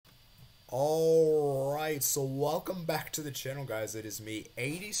Alright, so welcome back to the channel, guys. It is me,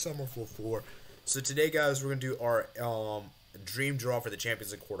 80 Summer44. So today, guys, we're going to do our dream draw for the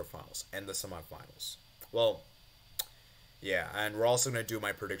Champions League quarterfinals and the semifinals. Well, yeah, and we're also going to do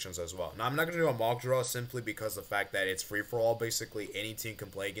my predictions as well. Now, I'm not going to do a mock draw simply because of the fact that it's free-for-all, basically. Any team can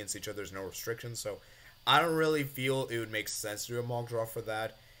play against each other. There's no restrictions, so I don't really feel it would make sense to do a mock draw for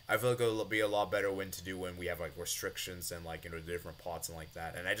that. I feel like it'll be a lot better when we have like restrictions and like different pots and like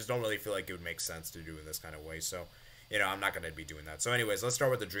that. And I just don't really feel like it would make sense to do in this kind of way. So, I'm not gonna be doing that. So, anyways, let's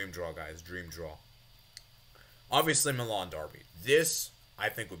start with the dream draw, guys. Dream draw. Obviously, Milan derby. This I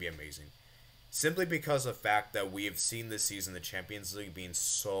think would be amazing, simply because of the fact that we have seen this season the Champions League being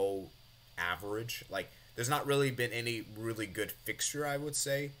so average. Like, there's not really been any really good fixture, I would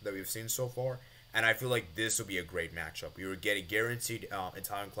say, that we've seen so far. And I feel like this would be a great matchup. We would get a guaranteed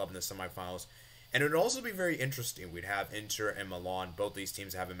Italian club in the semifinals. And it would also be very interesting. We'd have Inter and Milan. Both these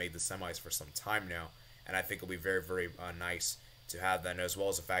teams haven't made the semis for some time now. And I think it'll be very, very nice to have that, as well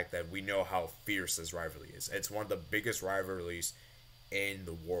as the fact that we know how fierce this rivalry is. It's one of the biggest rivalries in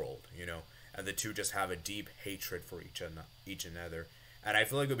the world, And the two just have a deep hatred for each another. And I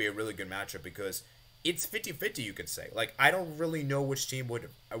feel like it would be a really good matchup because it's 50-50, you could say. Like, I don't really know which team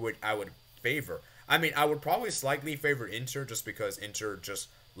I would favor. I mean, I would probably slightly favor Inter just because Inter just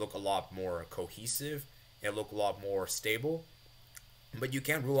look a lot more cohesive and look a lot more stable. But you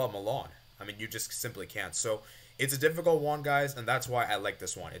can't rule out Milan. I mean, you just simply can't. So it's a difficult one, guys, and that's why I like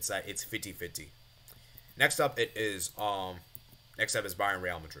this one. It's 50-50. Next up is Bayern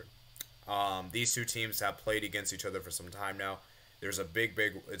Real Madrid. These two teams have played against each other for some time now. There's a big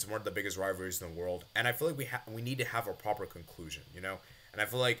it's one of the biggest rivalries in the world, and I feel like we need to have a proper conclusion, And I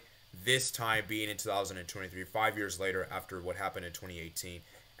feel like this time being in 2023, 5 years later after what happened in 2018.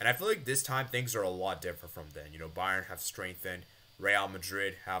 And I feel like this time things are a lot different from then. Bayern have strengthened, Real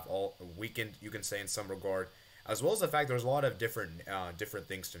Madrid have all weakened, you can say, in some regard, as well as the fact there's a lot of different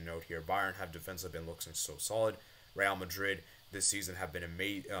things to note here. Bayern have defensive been looking so solid. Real Madrid this season have been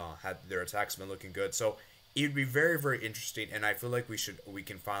amazing, had their attacks been looking good. So it would be very, very interesting, and I feel like we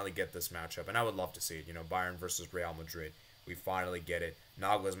can finally get this matchup, and I would love to see it. Bayern versus Real Madrid. We finally get it.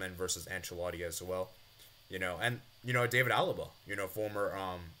 Nagelsmann versus Ancelotti as well. And David Alaba,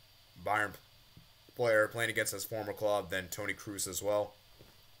 former Bayern player playing against his former club, then Toni Kroos as well.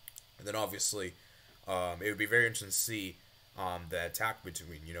 And then obviously, it would be very interesting to see the attack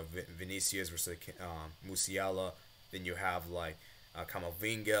between, Vinicius versus Musiala. Then you have like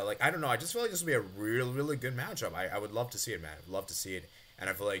Camavinga. Like, I don't know. I just feel like this would be a really, really good matchup. I would love to see it, man. I'd love to see it. And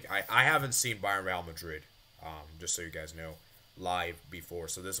I feel like I haven't seen Bayern Real Madrid, just so you guys know, live before.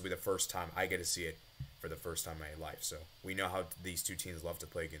 So this will be the first time I get to see it for the first time in my life. So we know how these two teams love to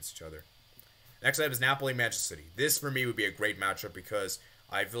play against each other. Next up is Napoli Manchester City. This for me would be a great matchup because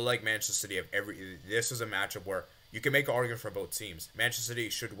I feel like Manchester City this is a matchup where you can make an argument for both teams. Manchester City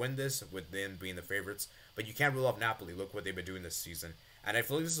should win this with them being the favorites, but you can't rule out Napoli. Look what they've been doing this season. And I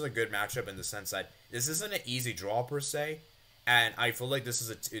feel like this is a good matchup in the sense that this isn't an easy draw per se. And I feel like this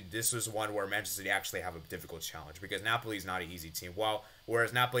is one where Manchester City actually have a difficult challenge because Napoli is not an easy team.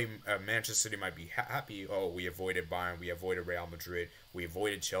 Whereas Manchester City might be happy. Oh, we avoided Bayern, we avoided Real Madrid, we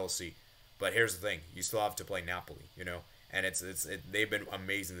avoided Chelsea. But here's the thing: you still have to play Napoli, And they've been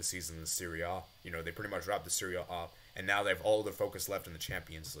amazing this season in the Serie A. They pretty much wrapped the Serie A up, and now they have all their focus left in the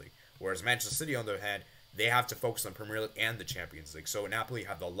Champions League. Whereas Manchester City, on the other hand, they have to focus on Premier League and the Champions League. So Napoli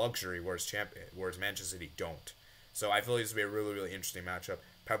have the luxury, whereas Manchester City don't. So I feel like this will be a really, really interesting matchup.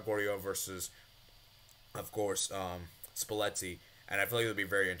 Pep Guardiola versus, of course, Spalletti. And I feel like it'll be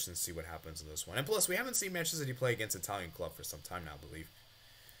very interesting to see what happens in this one. And plus, we haven't seen Manchester City play against an Italian club for some time now, I believe.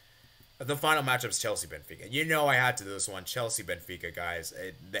 The final matchup is Chelsea-Benfica. I had to do this one. Chelsea-Benfica, guys.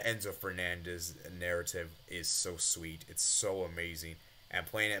 The Enzo Fernandez narrative is so sweet. It's so amazing. And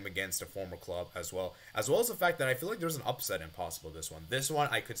playing him against a former club as well. As well as the fact that I feel like there's an upset impossible this one. This one,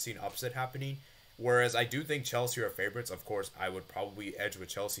 I could see an upset happening. Whereas I do think Chelsea are favorites. Of course, I would probably edge with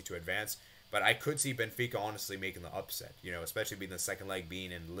Chelsea to advance. But I could see Benfica honestly making the upset. Especially being the second leg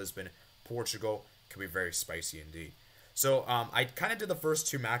being in Lisbon, Portugal. Could be very spicy indeed. So I kind of did the first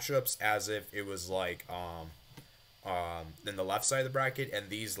two matchups as if it was like in the left side of the bracket. And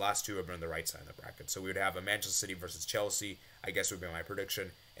these last two have been on the right side of the bracket. So we would have a Manchester City versus Chelsea. I guess would be my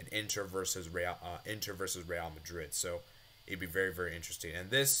prediction. And Inter versus Real Madrid. So it'd be very, very interesting.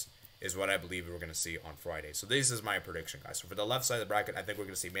 And this is what I believe we're going to see on Friday. So this is my prediction, guys. So for the left side of the bracket, I think we're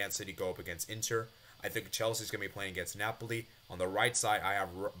going to see Man City go up against Inter. I think Chelsea's going to be playing against Napoli. On the right side, I have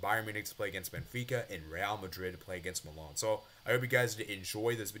Bayern Munich to play against Benfica and Real Madrid to play against Milan. So I hope you guys did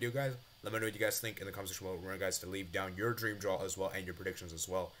enjoy this video, guys. Let me know what you guys think in the comment section below. Remember, guys, to leave down your dream draw as well and your predictions as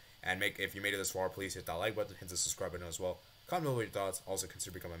well. And if you made it this far, please hit that like button, hit the subscribe button as well. Comment below your thoughts. Also,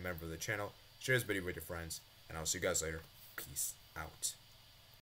 consider becoming a member of the channel. Share this video with your friends. And I'll see you guys later. Peace out.